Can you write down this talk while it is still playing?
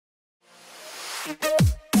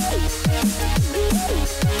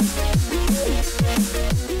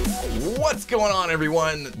What's going on,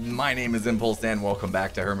 everyone? My name is Impulse and welcome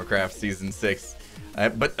back to HermitCraft Season 6.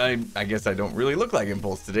 But I guess I don't really look like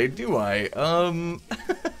Impulse today, do I?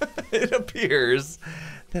 It appears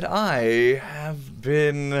that I have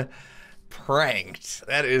been pranked.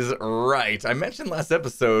 That is right. I mentioned last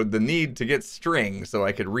episode the need to get string so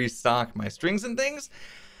I could restock my strings and things.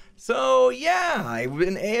 So yeah, I've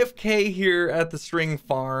been AFK here at the string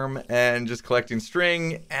farm and just collecting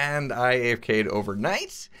string, and I AFK'd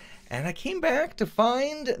overnight. And I came back to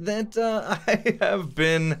find that I have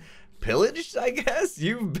been pillaged, I guess?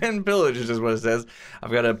 You've been pillaged is what it says.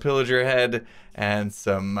 I've got a pillager head and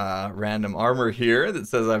some random armor here that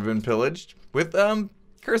says I've been pillaged with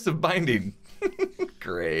Curse of Binding.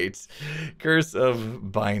 Great. Curse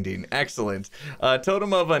of Binding. Excellent.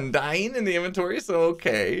 Totem of Undying in the inventory, so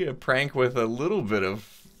okay. A prank with a little bit of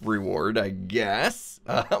reward, I guess.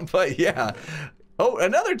 But yeah. Oh,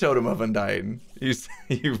 another Totem of Undying.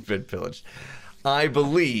 You've been pillaged. I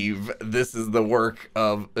believe this is the work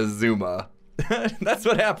of Xisuma. That's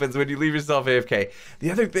what happens when you leave yourself AFK.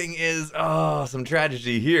 The other thing is, oh, some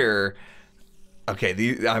tragedy here.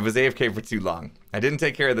 Okay, I was AFK for too long. I didn't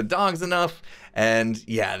take care of the dogs enough, and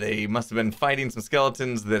yeah, they must have been fighting some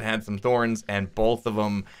skeletons that had some thorns, and both of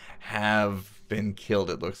them have been killed,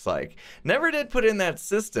 it looks like. Never did put in that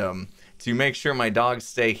system to make sure my dogs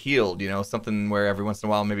stay healed, you know, something where every once in a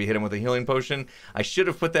while maybe hit them with a healing potion. I should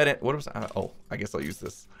have put that in. What was oh, I guess I'll use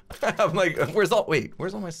this. I'm like, where's all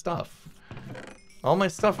my stuff? All my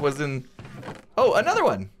stuff was in. Oh, another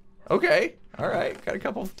one. Okay, all right, got a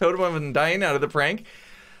couple of Totem of Undying out of the prank.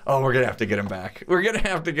 Oh, we're gonna have to get him back. We're gonna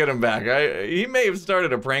have to get him back. He may have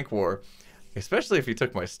started a prank war, especially if he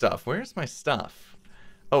took my stuff. Where's my stuff?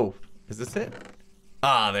 Oh, is this it?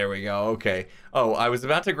 Ah, there we go. Okay. Oh, I was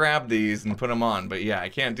about to grab these and put them on, but yeah, I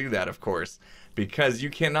can't do that, of course, because you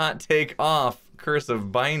cannot take off Curse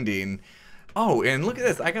of Binding. Oh, and look at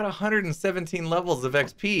this. I got 117 levels of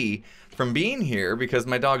XP from being here because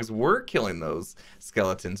my dogs were killing those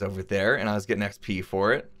skeletons over there, and I was getting XP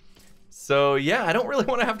for it. So yeah, I don't really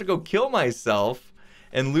want to have to go kill myself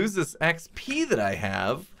and lose this XP that I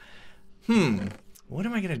have. What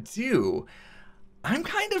am I gonna do? I'm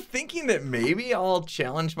kind of thinking that maybe I'll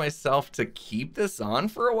challenge myself to keep this on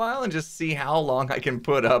for a while and just see how long I can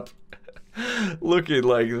put up looking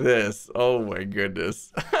like this. Oh my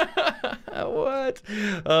goodness. What?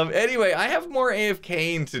 Anyway, I have more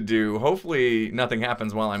AFKing to do. Hopefully nothing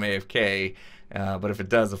happens while I'm AFK. But if it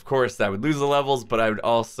does, of course, I would lose the levels, but I would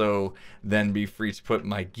also then be free to put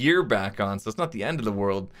my gear back on, so it's not the end of the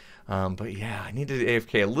world. But yeah, I need to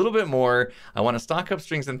AFK a little bit more. I want to stock up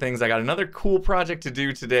strings and things. I got another cool project to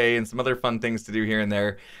do today and some other fun things to do here and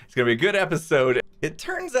there. It's going to be a good episode. It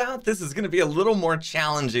turns out this is going to be a little more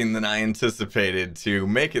challenging than I anticipated to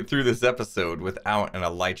make it through this episode without an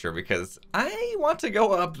elytra, because I want to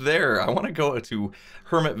go up there. I want to go to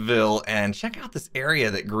Hermitville and check out this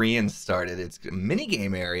area that Grian started. It's a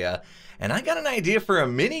minigame area, and I got an idea for a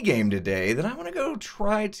minigame today that I want to go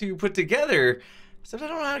try to put together. So I don't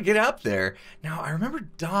know how to get up there. Now, I remember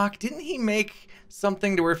Doc, didn't he make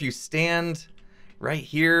something to where if you stand right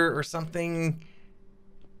here or something,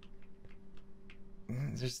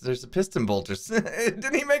 there's a piston bolt.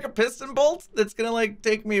 Didn't he make a piston bolt that's gonna like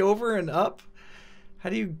take me over and up? How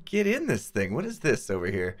do you get in this thing? What is this over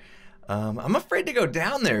here? I'm afraid to go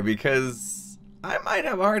down there because I might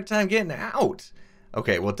have a hard time getting out.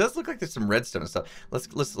 Okay, well, it does look like there's some redstone and stuff.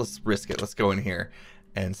 Let's risk it. Let's go in here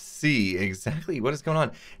and see exactly what is going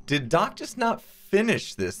on. Did Doc just not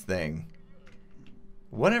finish this thing?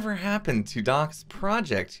 Whatever happened to Doc's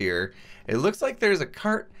project here? It looks like there's a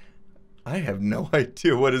cart. I have no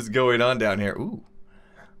idea what is going on down here. Ooh,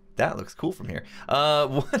 that looks cool from here.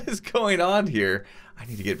 What is going on here? I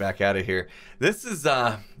need to get back out of here. This is,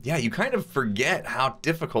 yeah, you kind of forget how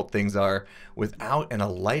difficult things are without an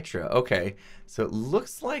elytra. Okay, so it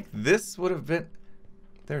looks like this would have been,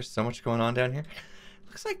 there's so much going on down here.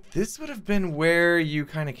 Looks like this would have been where you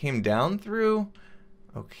kind of came down through.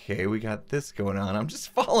 Okay, we got this going on. I'm just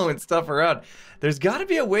following stuff around. There's got to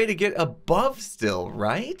be a way to get above still,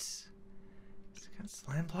 right?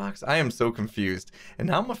 Slam blocks? I am so confused. And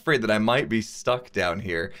now I'm afraid that I might be stuck down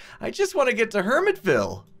here. I just want to get to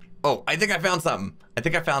Hermitville. Oh, I think I found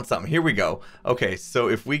something. Here we go. Okay, so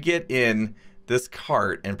if we get in this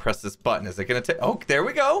cart and press this button, is it going to take... Oh, there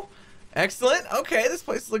we go. Excellent. Okay, this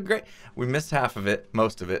place looks great. We missed half of it,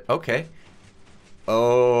 most of it. Okay.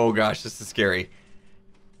 Oh, gosh, this is scary.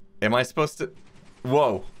 Am I supposed to...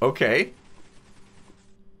 Whoa, okay.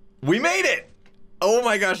 We made it! Oh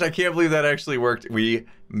my gosh, I can't believe that actually worked. We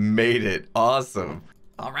made it. Awesome.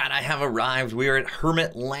 All right, I have arrived. We are at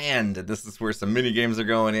HermitLand. This is where some mini games are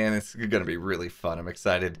going in. It's going to be really fun. I'm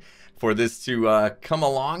excited for this to come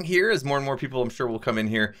along here, as more and more people, I'm sure, will come in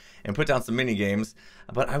here and put down some mini games.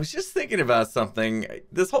 But I was just thinking about something.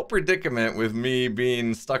 This whole predicament with me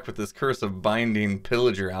being stuck with this curse of binding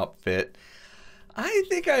pillager outfit, I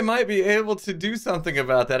think I might be able to do something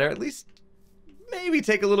about that, or at least maybe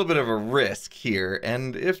take a little bit of a risk here.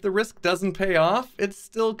 And if the risk doesn't pay off, it's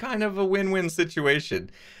still kind of a win-win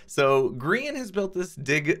situation. So Green has built this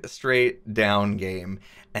dig straight down game,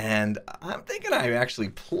 and I'm thinking I actually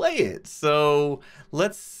play it. So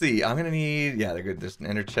let's see. I'm gonna need, yeah, they're good. There's an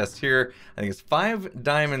ender chest here. I think it's 5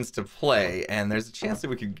 diamonds to play, and there's a chance that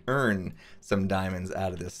we could earn some diamonds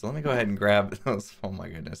out of this. So let me go ahead and grab those. Oh my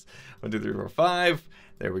goodness. 1, 2, 3, 4, 5.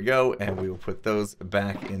 There we go, and we will put those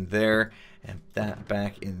back in there, and that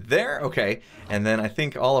back in there. Okay, and then I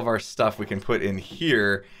think all of our stuff we can put in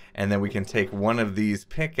here, and then we can take one of these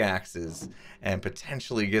pickaxes and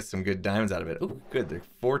potentially get some good diamonds out of it. Oh, good, they're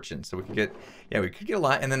fortune. So we could get, yeah, we could get a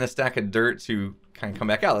lot, and then a stack of dirt to kind of come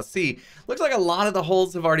back out. Let's see. Looks like a lot of the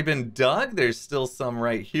holes have already been dug. There's still some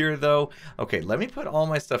right here, though. Okay, let me put all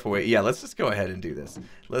my stuff away. Yeah, let's just go ahead and do this.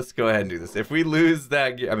 Let's go ahead and do this. If we lose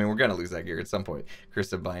that gear, I mean, we're going to lose that gear at some point.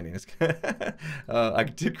 Curse of Binding. I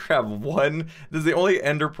did grab one. This is the only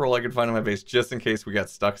ender pearl I could find on my base, just in case we got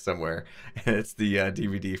stuck somewhere. And it's the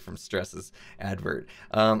DVD from Stress's advert.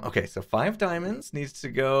 Okay, so 5 diamonds needs to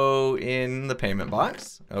go in the payment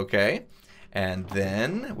box. Okay. And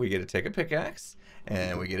then we get to take a pickaxe,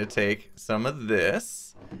 and we get to take some of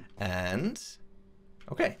this, and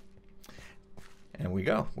okay. And we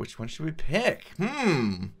go. Which one should we pick?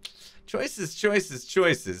 Choices, choices,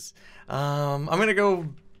 choices. I'm gonna go,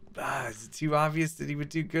 is it too obvious that he would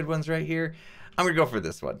do good ones right here? I'm gonna go for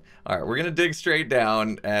this one. All right, we're gonna dig straight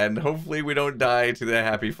down, and hopefully we don't die to the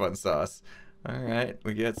happy fun sauce. All right,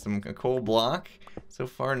 we get a coal block. So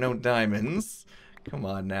far, no diamonds. Come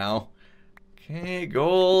on now. Okay,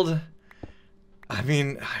 gold. I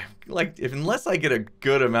mean, like, unless I get a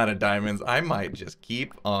good amount of diamonds, I might just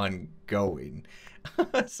keep on going.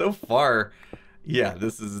 So far, yeah,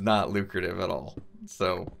 this is not lucrative at all.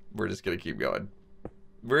 So we're just gonna keep going.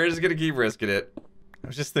 We're just gonna keep risking it. I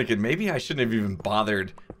was just thinking, maybe I shouldn't have even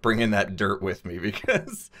bothered bringing that dirt with me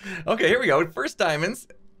because, okay, here we go. First diamonds,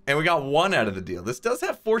 and we got 1 out of the deal. This does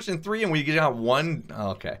have fortune 3, and we got 1.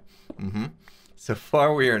 Okay. So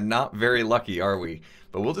far, we are not very lucky, are we?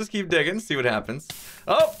 But we'll just keep digging, see what happens.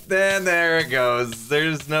 Oh, then there it goes.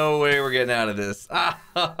 There's no way we're getting out of this.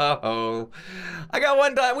 Oh, I got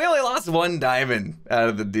 1 diamond. We only lost 1 diamond out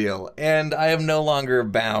of the deal, and I am no longer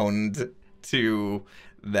bound to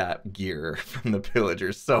that gear from the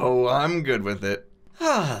pillagers, so I'm good with it.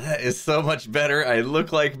 That is so much better. I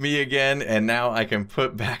look like me again, and now I can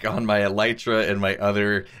put back on my elytra and my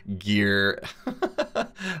other gear.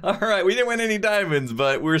 All right, we didn't win any diamonds,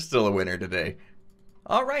 but we're still a winner today.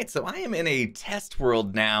 All right, so I am in a test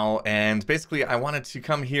world now, and basically I wanted to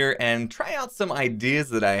come here and try out some ideas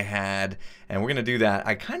that I had, and we're gonna do that.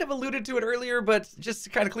 I kind of alluded to it earlier, but just to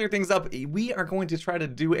kind of clear things up, we are going to try to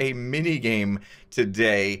do a mini game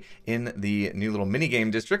today in the new little mini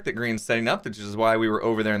game district that Green's setting up, which is why we were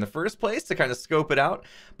over there in the first place, to kind of scope it out.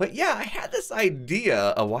 But yeah, I had this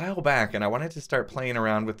idea a while back, and I wanted to start playing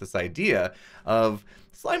around with this idea of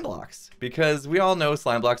slime blocks, because we all know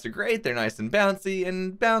slime blocks are great. They're nice and bouncy,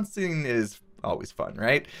 and bouncing is always fun,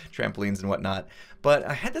 right? Trampolines and whatnot. But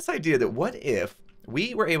I had this idea that what if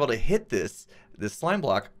we were able to hit this slime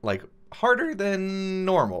block like harder than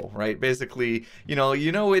normal, right? Basically,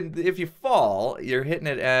 if you fall, you're hitting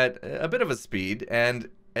it at a bit of a speed, and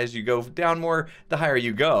as you go down more, the higher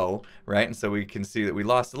you go, right? And so we can see that we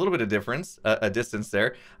lost a little bit of distance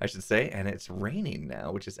there, I should say, and it's raining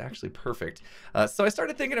now, which is actually perfect. So I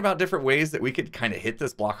started thinking about different ways that we could kind of hit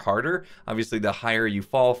this block harder. Obviously, the higher you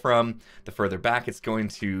fall from, the further back it's going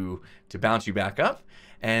to bounce you back up.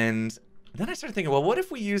 And then I started thinking, well, what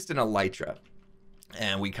if we used an elytra?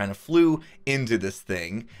 And we kind of flew into this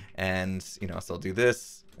thing, and, so I'll do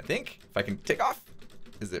this, I think, if I can take off.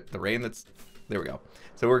 Is it the rain that's... There we go.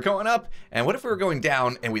 So we're going up, and what if we were going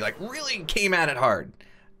down and we like really came at it hard?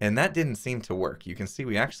 And that didn't seem to work. You can see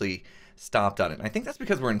we actually stopped on it. And I think that's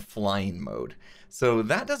because we're in flying mode. So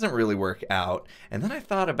that doesn't really work out. And then I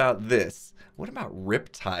thought about this. What about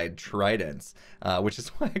Riptide Tridents? Which is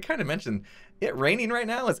why I kind of mentioned it raining right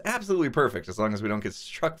now is absolutely perfect, as long as we don't get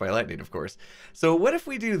struck by lightning, of course. So what if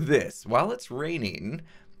we do this? While it's raining,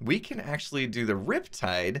 we can actually do the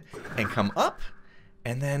Riptide and come up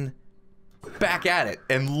and then back at it.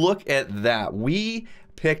 And look at that. We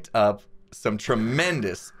picked up some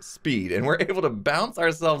tremendous speed, and we're able to bounce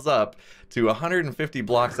ourselves up to 150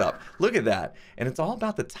 blocks up. Look at that. And it's all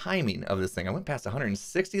about the timing of this thing. I went past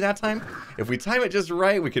 160 that time. If we time it just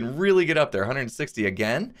right, we can really get up there. 160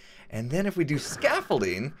 again. And then if we do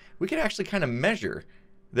scaffolding, we can actually kind of measure.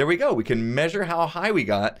 There we go. We can measure how high we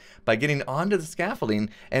got by getting onto the scaffolding.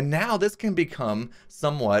 And now this can become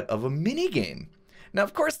somewhat of a mini game. Now,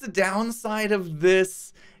 of course, the downside of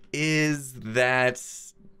this is that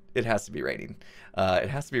it has to be raining. It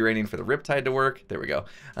has to be raining for the riptide to work. There we go.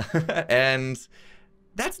 And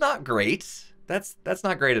that's not great. That's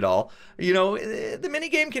not great at all. You know, the mini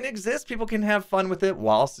game can exist. People can have fun with it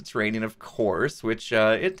whilst it's raining, of course, which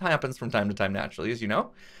it happens from time to time naturally, as you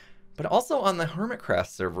know. But also on the HermitCraft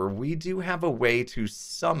server, we do have a way to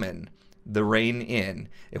summon the rain in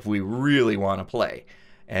if we really want to play.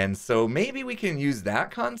 And so maybe we can use that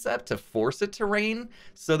concept to force it to rain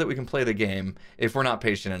so that we can play the game if we're not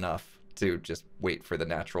patient enough to just wait for the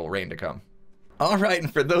natural rain to come. All right,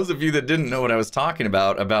 and for those of you that didn't know what I was talking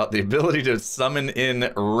about the ability to summon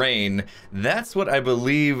in rain, that's what I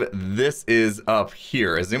believe this is up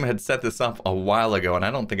here. Xisuma had set this up a while ago, and I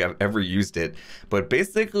don't think I've ever used it, but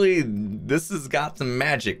basically this has got some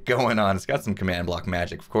magic going on. It's got some command block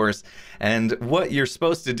magic, of course, and what you're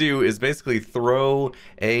supposed to do is basically throw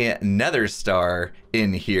a nether star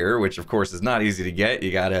in here, which of course is not easy to get.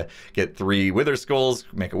 You gotta get 3 wither skulls,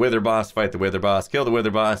 make a wither boss, fight the wither boss, kill the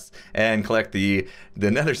wither boss, and collect the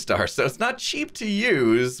nether star. So it's not cheap to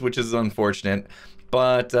use, which is unfortunate.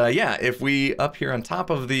 But yeah, if we up here on top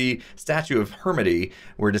of the statue of Hermity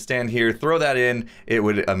were to stand here, throw that in, it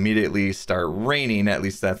would immediately start raining. At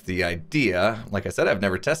least that's the idea. Like I said, I've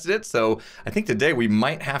never tested it, so I think today we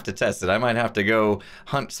might have to test it. I might have to go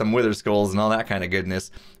hunt some wither skulls and all that kind of goodness.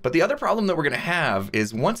 But the other problem that we're going to have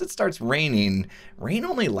is once it starts raining, rain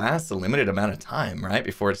only lasts a limited amount of time, right,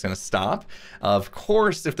 before it's going to stop. Of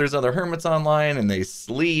course, if there's other hermits online and they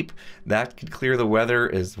sleep, that could clear the weather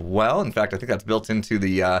as well. In fact, I think that's built into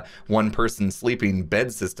the one-person sleeping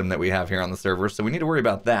bed system that we have here on the server, so we need to worry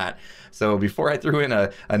about that. So before I threw in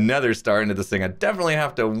another star into this thing, I definitely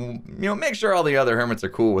have to, you know, make sure all the other hermits are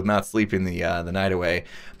cool with not sleeping the night away.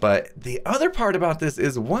 But the other part about this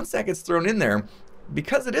is once that gets thrown in there,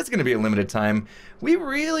 because it is going to be a limited time, we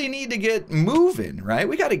really need to get moving, right?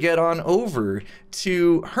 We got to get on over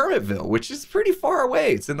to Hermitville, which is pretty far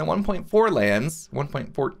away. It's in the 1.4 lands,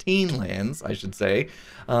 1.14 lands, I should say.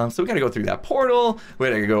 So we got to go through that portal. We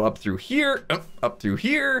got to go up through here,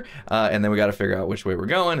 and then we got to figure out which way we're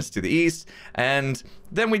going. It's to the east, and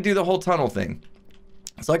then we do the whole tunnel thing.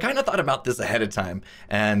 So I kind of thought about this ahead of time,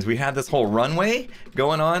 and we had this whole runway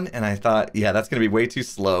going on, and I thought, yeah, that's going to be way too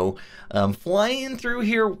slow. Flying through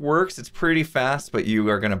here works. It's pretty fast, but you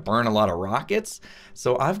are going to burn a lot of rockets.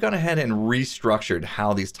 So I've gone ahead and restructured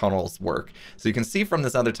how these tunnels work. So you can see from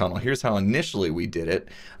this other tunnel, here's how initially we did it.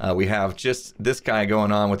 We have just this guy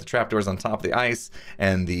going on with the trapdoors on top of the ice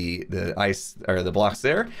and the ice, or the blocks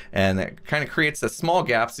there, and it kind of creates a small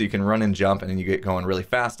gap so you can run and jump, and then you get going really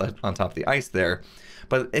fast on top of the ice there.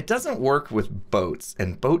 But it doesn't work with boats,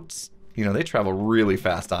 and boats, you know, they travel really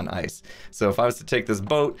fast on ice. So if I was to take this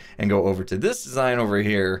boat and go over to this design over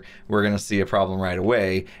here, we're going to see a problem right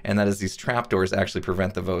away, and that is these trapdoors actually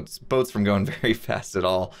prevent the boats from going very fast at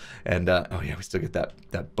all. And oh yeah, we still get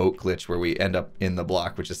that boat glitch where we end up in the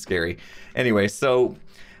block, which is scary. Anyway, so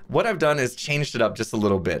what I've done is changed it up just a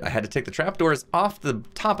little bit. I had to take the trapdoors off the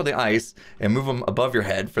top of the ice and move them above your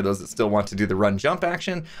head for those that still want to do the run jump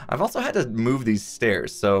action. I've also had to move these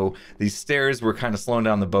stairs. So these stairs were kind of slowing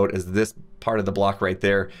down the boat as this part of the block right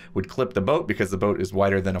there would clip the boat because the boat is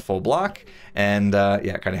wider than a full block. And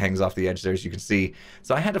yeah, it kind of hangs off the edge there, as you can see.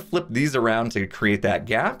 So I had to flip these around to create that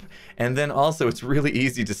gap. And then also it's really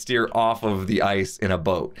easy to steer off of the ice in a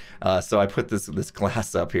boat. So I put this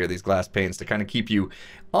glass up here, these glass panes, to kind of keep you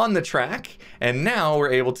on the track. And now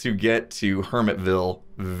we're able to get to Hermitville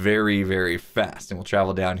very, very fast. And we'll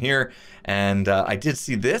travel down here. And I did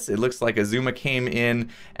see this. It looks like Xisuma came in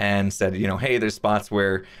and said, you know, hey, there's spots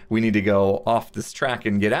where we need to go off this track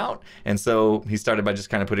and get out. And so he started by just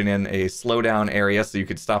kind of putting in a slow down area so you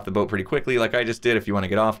could stop the boat pretty quickly, like I just did if you want to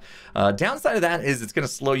get off. Downside of that is it's going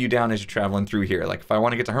to slow you down as you're traveling through here. Like if I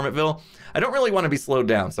want to get to Hermitville, I don't really want to be slowed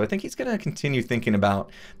down. So I think he's going to continue thinking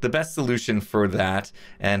about the best solution for that.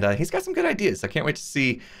 And he's got some good ideas. I can't wait to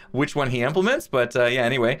see which one he implements. But yeah,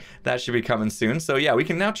 anyway, that should be coming soon. So yeah, we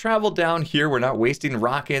can now travel down here. We're not wasting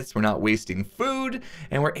rockets. We're not wasting food.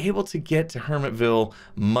 And we're able to get to Hermitville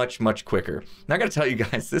much, much quicker. Now I got to tell you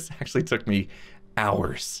guys, this actually took me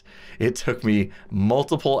hours. It took me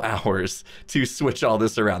multiple hours to switch all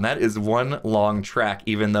this around. That is one long track,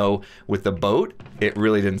 even though with the boat, it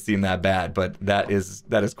really didn't seem that bad, but that is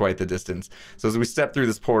quite the distance. So as we step through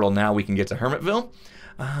this portal, now we can get to Hermitville.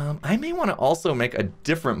 I may want to also make a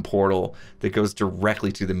different portal that goes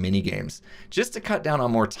directly to the mini games, just to cut down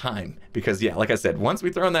on more time. Because yeah, like I said, once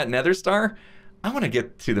we throw in that Nether Star, I want to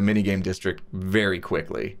get to the minigame district very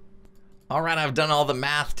quickly. All right, I've done all the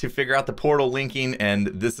math to figure out the portal linking, and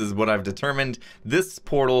this is what I've determined. This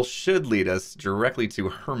portal should lead us directly to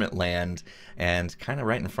HermitLand, and kind of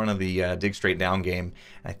right in front of the Dig Straight Down game.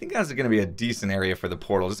 I think that's going to be a decent area for the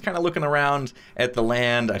portal. Just kind of looking around at the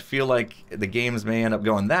land, I feel like the games may end up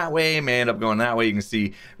going that way, may end up going that way. You can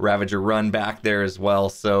see Ravager Run back there as well.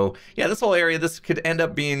 So yeah, this whole area, this could end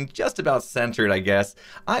up being just about centered, I guess.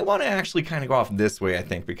 I want to actually kind of go off this way, I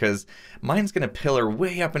think, because mine's going to pillar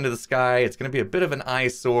way up into the sky. It's going to be a bit of an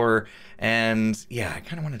eyesore, and yeah, I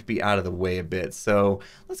kind of want it to be out of the way a bit. So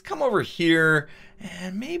let's come over here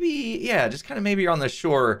and maybe, yeah, just kind of maybe on the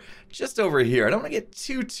shore just over here. I don't want to get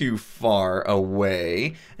too far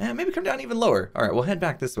away, and maybe come down even lower. All right, we'll head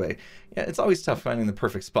back this way. Yeah, it's always tough finding the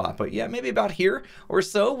perfect spot, but yeah, maybe about here or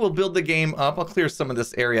so. We'll build the game up. I'll clear some of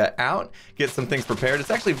this area out, get some things prepared.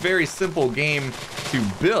 It's actually a very simple game to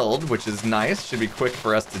build, which is nice. Should be quick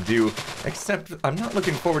for us to do, except I'm not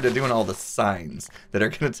looking forward to doing all the signs that are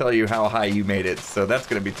going to tell you how high you made it, so that's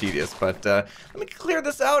going to be tedious. But let me clear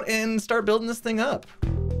this out and start building this thing up.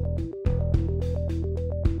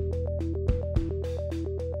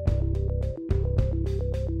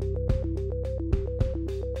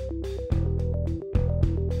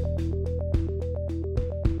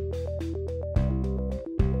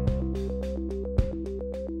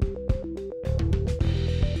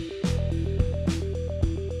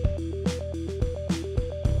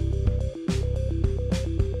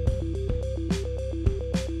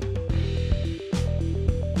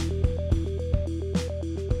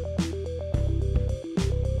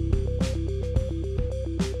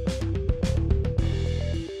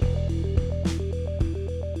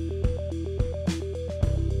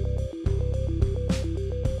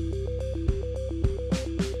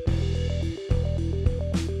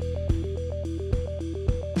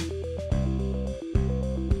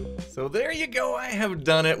 So there you go, I have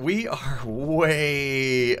done it. We are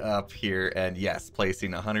way up here, and yes,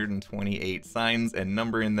 placing 128 signs and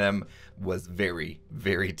numbering them was very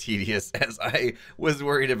tedious, as I was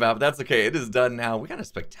worried about. But that's okay, it is done now. We got a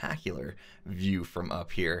spectacular view from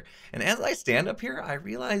up here. And as I stand up here, I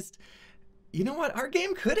realized, you know what, our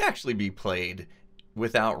game could actually be played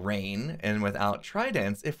without rain and without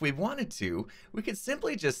tridents. If we wanted to, we could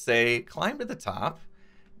simply just say, climb to the top,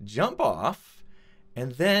 jump off,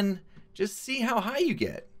 and then just see how high you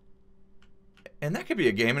get. And that could be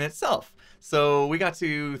a game in itself. So we got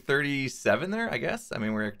to 37 there, I guess. I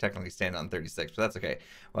mean, we're technically standing on 36, but that's okay.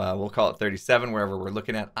 We'll call it 37 wherever we're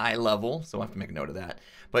looking at eye level, so we'll have to make a note of that.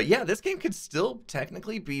 But yeah, this game could still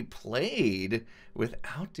technically be played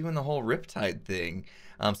without doing the whole Riptide thing.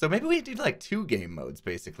 So maybe we do like 2 game modes,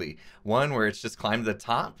 basically. One where it's just climb to the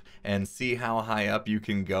top and see how high up you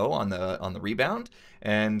can go on the rebound.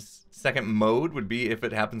 And second mode would be if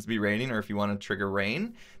it happens to be raining, or if you want to trigger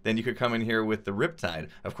rain, then you could come in here with the Riptide.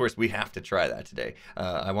 Of course, we have to try that today.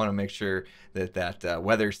 I want to make sure that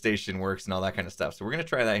weather station works and all that kind of stuff. So we're going to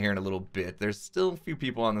try that here in a little bit. There's still a few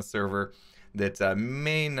people on the server that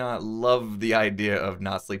may not love the idea of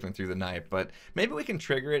not sleeping through the night, but maybe we can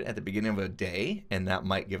trigger it at the beginning of a day, and that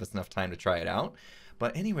might give us enough time to try it out.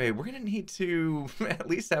 But anyway, we're going to need to at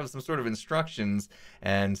least have some sort of instructions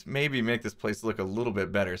and maybe make this place look a little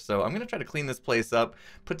bit better. So I'm going to try to clean this place up,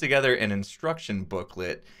 put together an instruction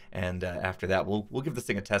booklet, and after that, we'll give this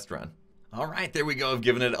thing a test run. All right, there we go. I've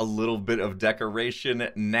given it a little bit of decoration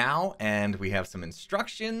now, and we have some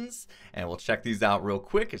instructions, and we'll check these out real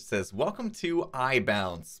quick. It says, welcome to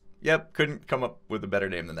iBounce. Yep, couldn't come up with a better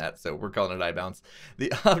name than that, so we're calling it iBounce.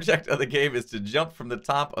 The object of the game is to jump from the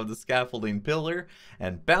top of the scaffolding pillar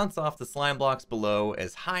and bounce off the slime blocks below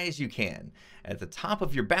as high as you can. At the top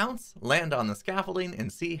of your bounce, land on the scaffolding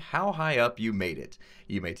and see how high up you made it.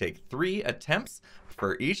 You may take 3 attempts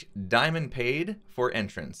for each diamond paid for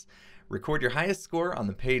entrance. Record your highest score on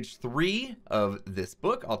the page 3 of this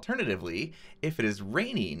book. Alternatively, if it is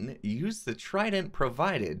raining, use the trident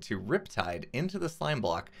provided to Riptide into the slime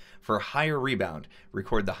block for higher rebound.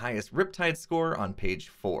 Record the highest Riptide score on page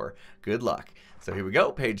 4. Good luck. So here we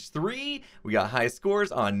go, page 3. We got high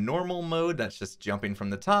scores on normal mode. That's just jumping from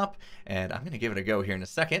the top. And I'm going to give it a go here in a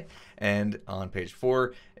second. And on page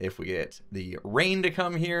 4, if we get the rain to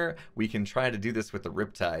come here, we can try to do this with the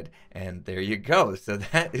Riptide. And there you go. So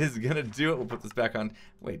that is going to do it. We'll put this back on.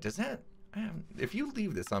 Wait, does that... if you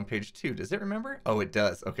leave this on page 2, does it remember? Oh, it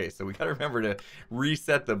does. Okay, so we got to remember to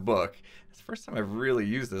reset the book. It's the first time I've really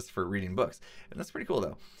used this for reading books. And that's pretty cool,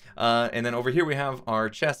 though. And then over here we have our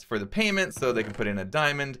chest for the payment, so they can put in a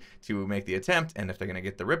diamond to make the attempt. And if they're going to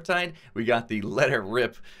get the Riptide, we got the Let It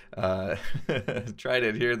Rip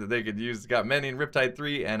trident here that they could use. It's got Mending, Riptide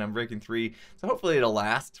 3, and Unbreaking 3. So hopefully it'll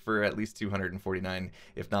last for at least 249,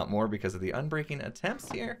 if not more, because of the unbreaking attempts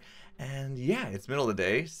here. And yeah, it's middle of the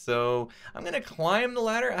day, so I'm going to climb the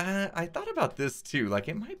ladder. I thought about this too. Like,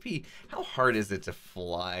 it might be, how hard is it to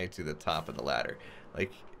fly to the top of the ladder?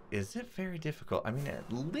 Like, is it very difficult? I mean,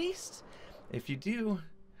 at least if you do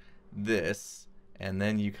this, and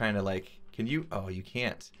then you kind of like, can you, oh, you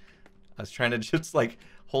can't. I was trying to just like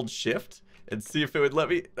hold shift and see if it would let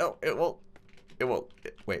me. No, it won't. It won't.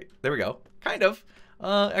 Wait, there we go. Kind of.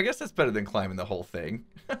 I guess that's better than climbing the whole thing.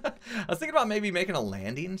 I was thinking about maybe making a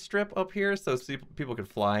landing strip up here so people could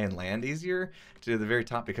fly and land easier to the very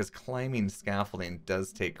top, because climbing scaffolding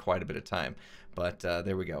does take quite a bit of time. But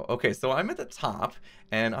there we go. Okay, so I'm at the top,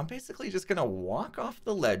 and I'm basically just going to walk off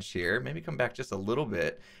the ledge here, maybe come back just a little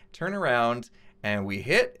bit, turn around, and we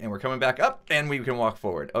hit, and we're coming back up, and we can walk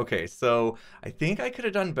forward. Okay, so I think I could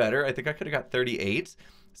have done better. I think I could have got 38.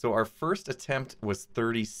 So our first attempt was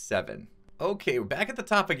 37. Okay, we're back at the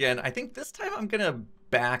top again. I think this time I'm going to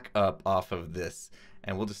back up off of this,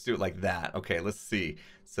 and we'll just do it like that. Okay, let's see.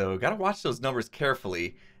 So got to watch those numbers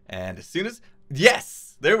carefully, and as soon as...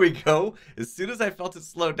 Yes! There we go. As soon as I felt it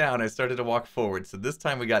slow down, I started to walk forward. So this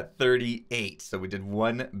time we got 38. So we did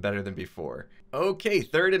one better than before. Okay,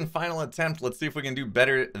 third and final attempt. Let's see if we can do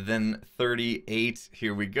better than 38.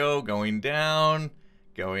 Here we go. Going down,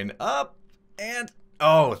 going up, and...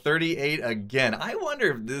 oh, 38 again. I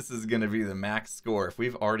wonder if this is going to be the max score, if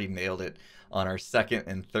we've already nailed it on our second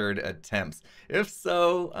and third attempts. If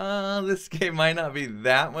so, this game might not be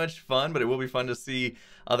that much fun, but it will be fun to see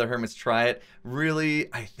other Hermits try it.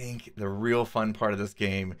 Really, I think the real fun part of this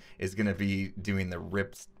game is going to be doing the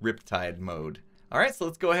Riptide mode. Alright, so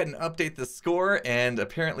let's go ahead and update the score, and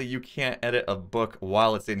apparently you can't edit a book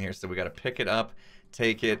while it's in here, so we got to pick it up,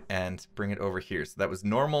 take it, and bring it over here. So that was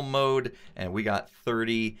normal mode, and we got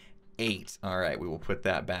 38. Alright, we will put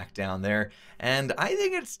that back down there. And I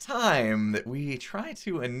think it's time that we try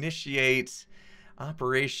to initiate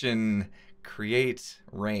Operation Create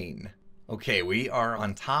Rain. Okay, we are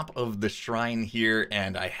on top of the shrine here,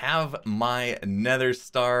 and I have my nether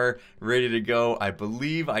star ready to go. I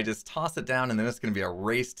believe I just toss it down, and then it's going to be a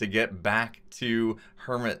race to get back to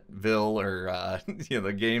Hermitville, or you know,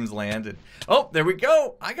 the games land. And, oh, there we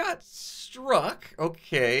go. I got struck.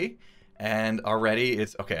 Okay. And already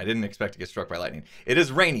it's, okay, I didn't expect to get struck by lightning. It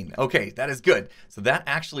is raining. Okay, that is good. So that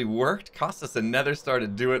actually worked. Cost us another star to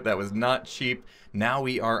do it. That was not cheap. Now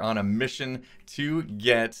we are on a mission to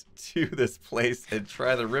get to this place and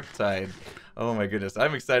try the Riptide. Oh my goodness,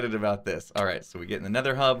 I'm excited about this. All right, so we get in the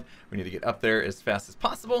nether hub. We need to get up there as fast as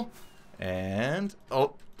possible. And,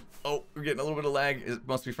 oh, we're getting a little bit of lag. It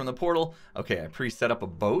must be from the portal. Okay, I pre-set up a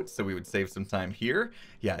boat so we would save some time here.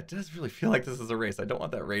 Yeah, it does really feel like this is a race. I don't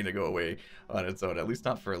want that rain to go away on its own, at least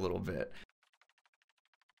not for a little bit.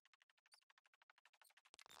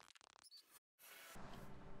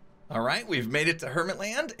 All right, we've made it to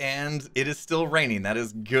HermitLand, and it is still raining. That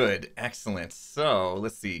is good. Excellent. So,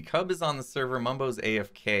 let's see. Cub is on the server. Mumbo's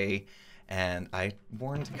AFK, and I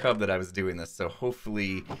warned Cub that I was doing this, so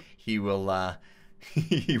hopefully he will...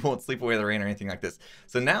 he won't sleep away the rain or anything like this.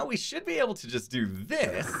 So now we should be able to just do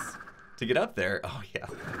this to get up there. Oh, yeah.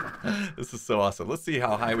 This is so awesome. Let's see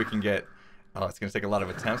how high we can get. Oh, it's going to take a lot of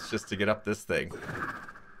attempts just to get up this thing.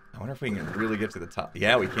 I wonder if we can really get to the top.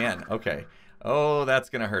 Yeah, we can. Okay. Oh,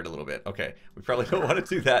 that's going to hurt a little bit. Okay. We probably don't want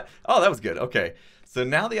to do that. Oh, that was good. Okay. So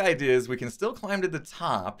now the idea is we can still climb to the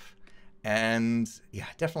top. And yeah,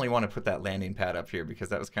 I definitely want to put that landing pad up here because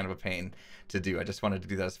that was kind of a pain to do. I just wanted to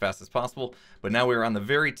do that as fast as possible. But now we're on the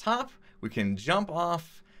very top. We can jump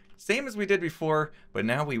off, same as we did before, but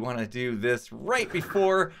now we want to do this right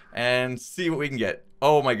before and see what we can get.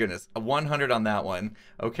 Oh my goodness, a 100 on that one.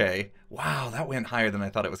 Okay, wow, that went higher than I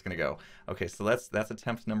thought it was going to go. Okay, so that's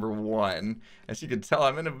attempt number 1. As you can tell,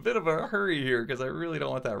 I'm in a bit of a hurry here because I really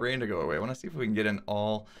don't want that rain to go away. I want to see if we can get in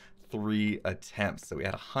all 3 attempts. So we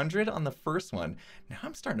had 100 on the first one. Now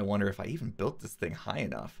I'm starting to wonder if I even built this thing high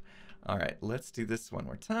enough. All right, let's do this one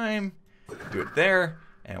more time. Do it there,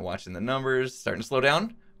 and watching the numbers starting to slow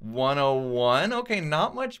down. 101. Okay,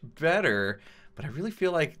 not much better, but I really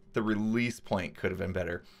feel like the release point could have been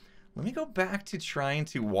better. Let me go back to trying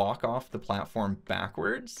to walk off the platform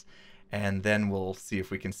backwards, and then we'll see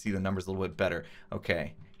if we can see the numbers a little bit better.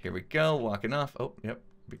 Okay, here we go, walking off. Oh, yep,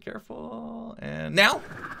 be careful. And now,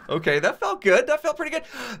 okay, that felt good. That felt pretty good.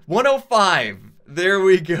 105, there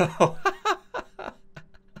we go.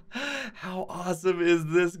 How awesome is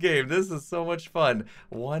this game? This is so much fun.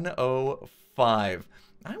 105.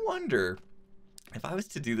 I wonder if I was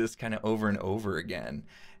to do this kind of over and over again,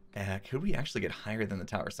 could we actually get higher than the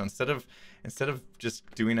tower? So instead of just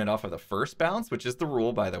doing it off of the first bounce, which is the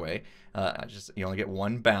rule, by the way, you only get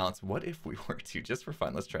one bounce. What if we were to, just for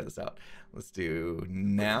fun, let's try this out. Let's do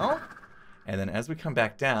now, and then as we come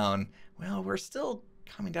back down, well, we're still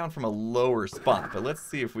coming down from a lower spot, but let's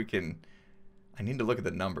see if we can. I need to look at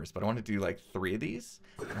the numbers, but I want to do like 3 of these.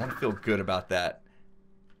 I want to feel good about that.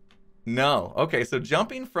 No. Okay, so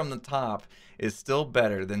jumping from the top is still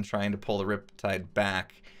better than trying to pull the riptide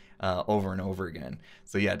back over and over again.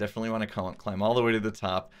 So yeah, definitely want to climb all the way to the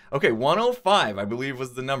top. Okay, 105, I believe,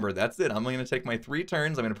 was the number. That's it. I'm going to take my 3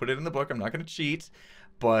 turns. I'm going to put it in the book. I'm not going to cheat.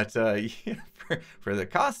 But yeah, for the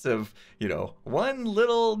cost of, you know, 1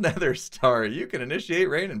 little nether star, you can initiate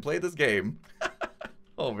rain and play this game.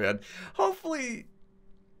 Oh, man. Hopefully...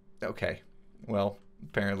 Okay. Well,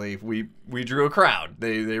 apparently we drew a crowd.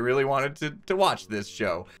 They really wanted to watch this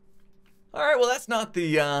show. All right, well, that's not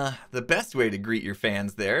the best way to greet your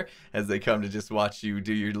fans there as they come to just watch you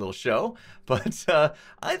do your little show. But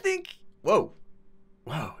I think... Whoa.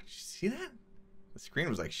 Whoa, did you see that? The screen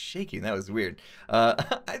was like shaking. That was weird.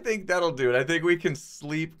 I think that'll do it. I think we can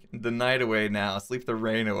sleep the night away now, sleep the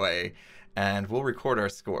rain away, and we'll record our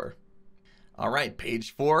score. All right,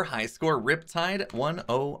 page 4, high score, Riptide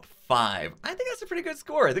 105. I think that's a pretty good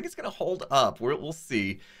score. I think it's going to hold up. We'll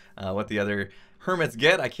see what the other Hermits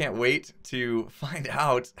get. I can't wait to find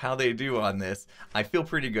out how they do on this. I feel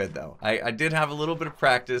pretty good, though. I did have a little bit of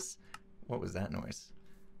practice. What was that noise?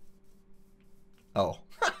 Oh.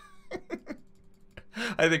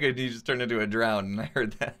 I think I just turned into a drown and I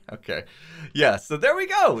heard that. Okay. Yeah, so there we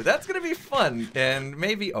go. That's going to be fun. And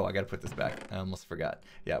maybe... Oh, I got to put this back. I almost forgot.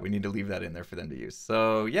 Yeah, we need to leave that in there for them to use.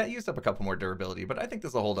 So, yeah, used up a couple more durability, but I think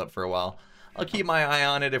this will hold up for a while. I'll keep my eye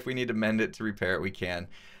on it. If we need to mend it to repair it, we can.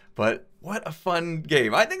 But what a fun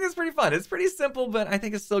game. I think it's pretty fun. It's pretty simple, but I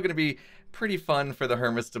think it's still going to be pretty fun for the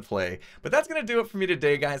Hermits to play. But that's going to do it for me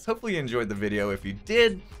today, guys. Hopefully you enjoyed the video. If you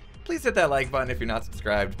did, please hit that like button. If you're not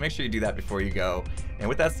subscribed, make sure you do that before you go. And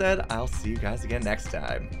with that said, I'll see you guys again next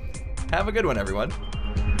time. Have a good one, everyone.